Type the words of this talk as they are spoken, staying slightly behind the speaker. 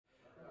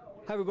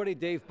Hi everybody,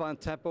 Dave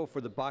Bontempo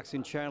for the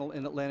Boxing Channel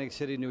in Atlantic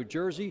City, New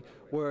Jersey,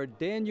 where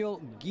Daniel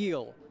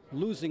Geale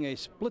losing a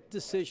split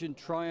decision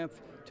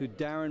triumph to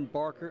Darren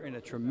Barker in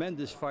a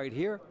tremendous fight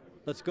here.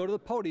 Let's go to the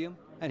podium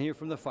and hear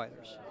from the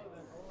fighters.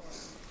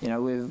 You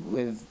know,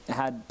 we've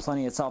had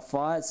plenty of tough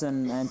fights,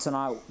 and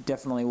tonight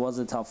definitely was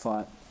a tough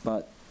fight.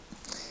 But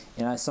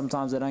you know,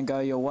 sometimes they don't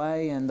go your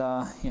way, and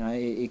you know,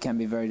 it can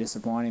be very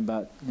disappointing.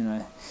 But you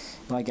know,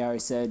 like Gary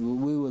said,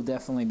 we will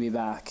definitely be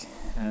back,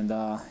 and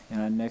you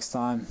know, next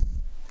time,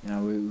 you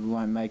know, we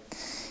won't make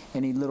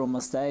any little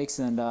mistakes,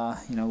 and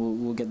you know,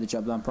 we'll get the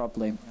job done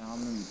properly. You know,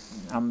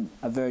 I'm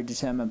a very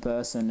determined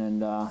person, and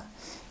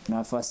you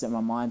know, if I set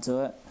my mind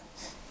to it,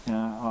 you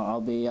know,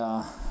 I'll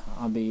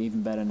be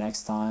even better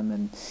next time,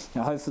 and you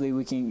know, hopefully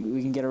we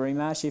can get a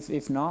rematch.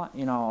 If not,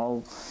 you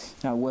know,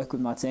 I'll work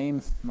with my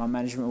team. My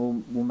management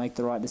will make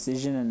the right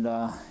decision, and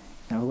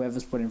you know,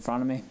 whoever's put in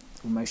front of me,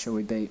 we'll make sure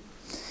we beat.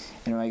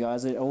 Anyway,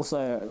 guys,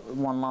 also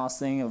one last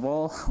thing of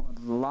all,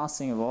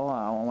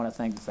 I want to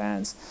thank the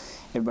fans,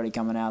 everybody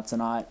coming out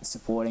tonight,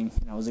 supporting.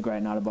 You know, it was a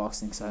great night of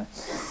boxing. So,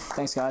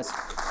 thanks, guys.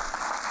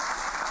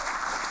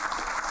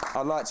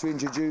 I'd like to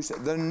introduce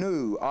the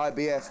new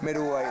IBF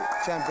middleweight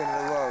champion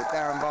of the world,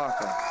 Darren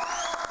Barker.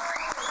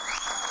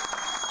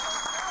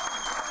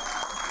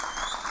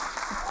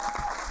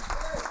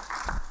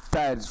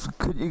 Dad,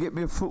 couldn't you get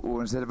me a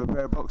football instead of a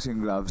pair of boxing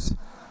gloves?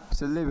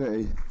 It's a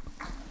liberty.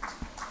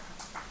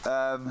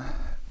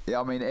 Yeah,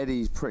 I mean,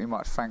 Eddie's pretty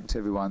much thanked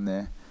everyone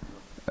there.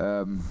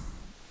 I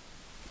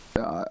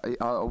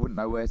wouldn't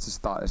know where to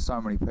start. There's so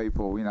many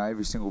people, you know,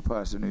 every single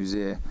person who's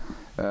here.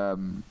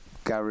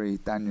 Gary,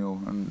 Daniel,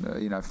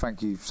 and you know,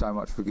 thank you so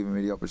much for giving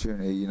me the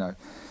opportunity. You know,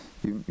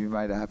 you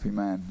made a happy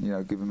man. You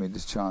know, giving me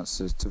this chance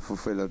to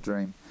fulfil a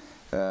dream.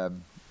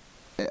 You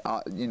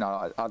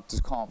know, I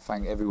just can't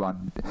thank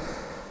everyone.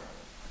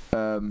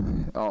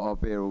 I'll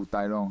be here all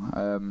day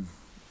long.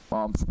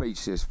 I'm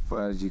speechless,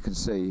 as you can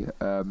see.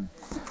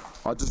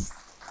 I just,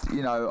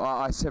 you know,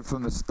 I said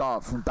from the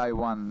start, from day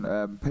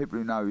one, people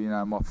who know, you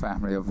know, my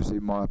family, obviously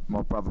my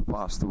brother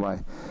passed away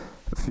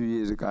a few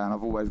years ago, and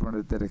I've always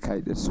wanted to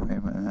dedicate this to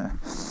him, and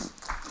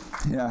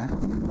yeah,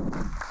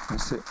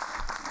 that's it.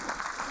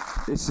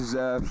 This is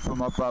for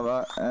my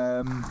brother.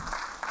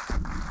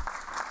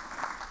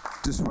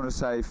 Just want to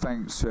say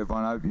thanks to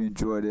everyone. I hope you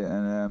enjoyed it,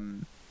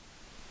 and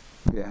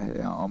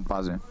yeah, I'm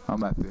buzzing.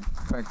 I'm happy.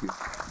 Thank you.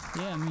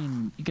 Yeah, I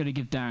mean, you got to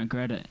give Darren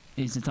credit.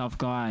 He's a tough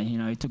guy. You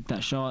know, he took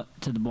that shot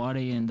to the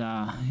body, and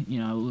you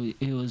know,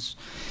 he was,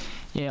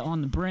 yeah,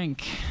 on the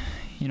brink.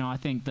 You know, I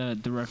think the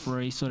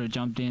referee sort of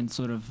jumped in,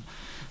 sort of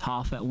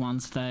half at one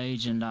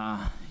stage, and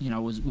you know,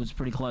 was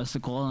pretty close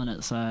to calling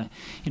it. So,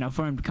 you know,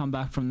 for him to come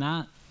back from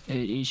that,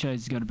 it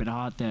shows he's got a bit of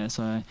heart there.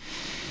 So,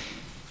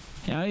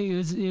 you know, it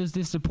was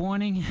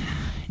disappointing,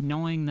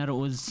 knowing that it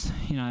was,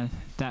 you know,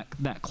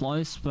 that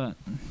close, but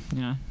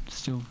you know,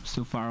 still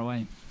far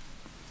away.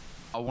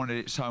 I wanted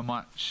it so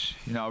much,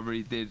 you know, I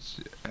really did.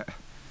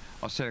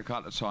 I said a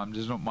couple of times,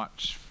 there's not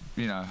much,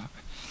 you know,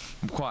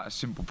 I'm quite a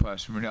simple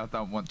person, really. I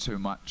don't want too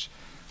much.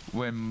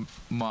 When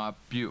my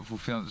beautiful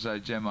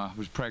fiancée Gemma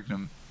was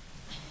pregnant,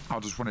 I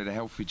just wanted a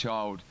healthy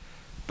child,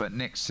 but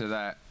next to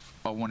that,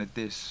 I wanted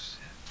this,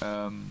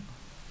 and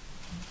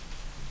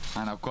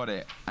I've got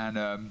it.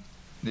 And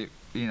it,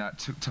 you know, it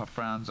took tough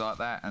rounds like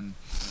that, and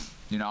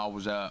you know, I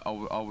was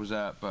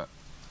hurt, but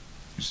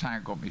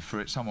something got me through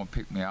it. Someone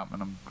picked me up,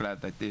 and I'm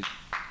glad they did.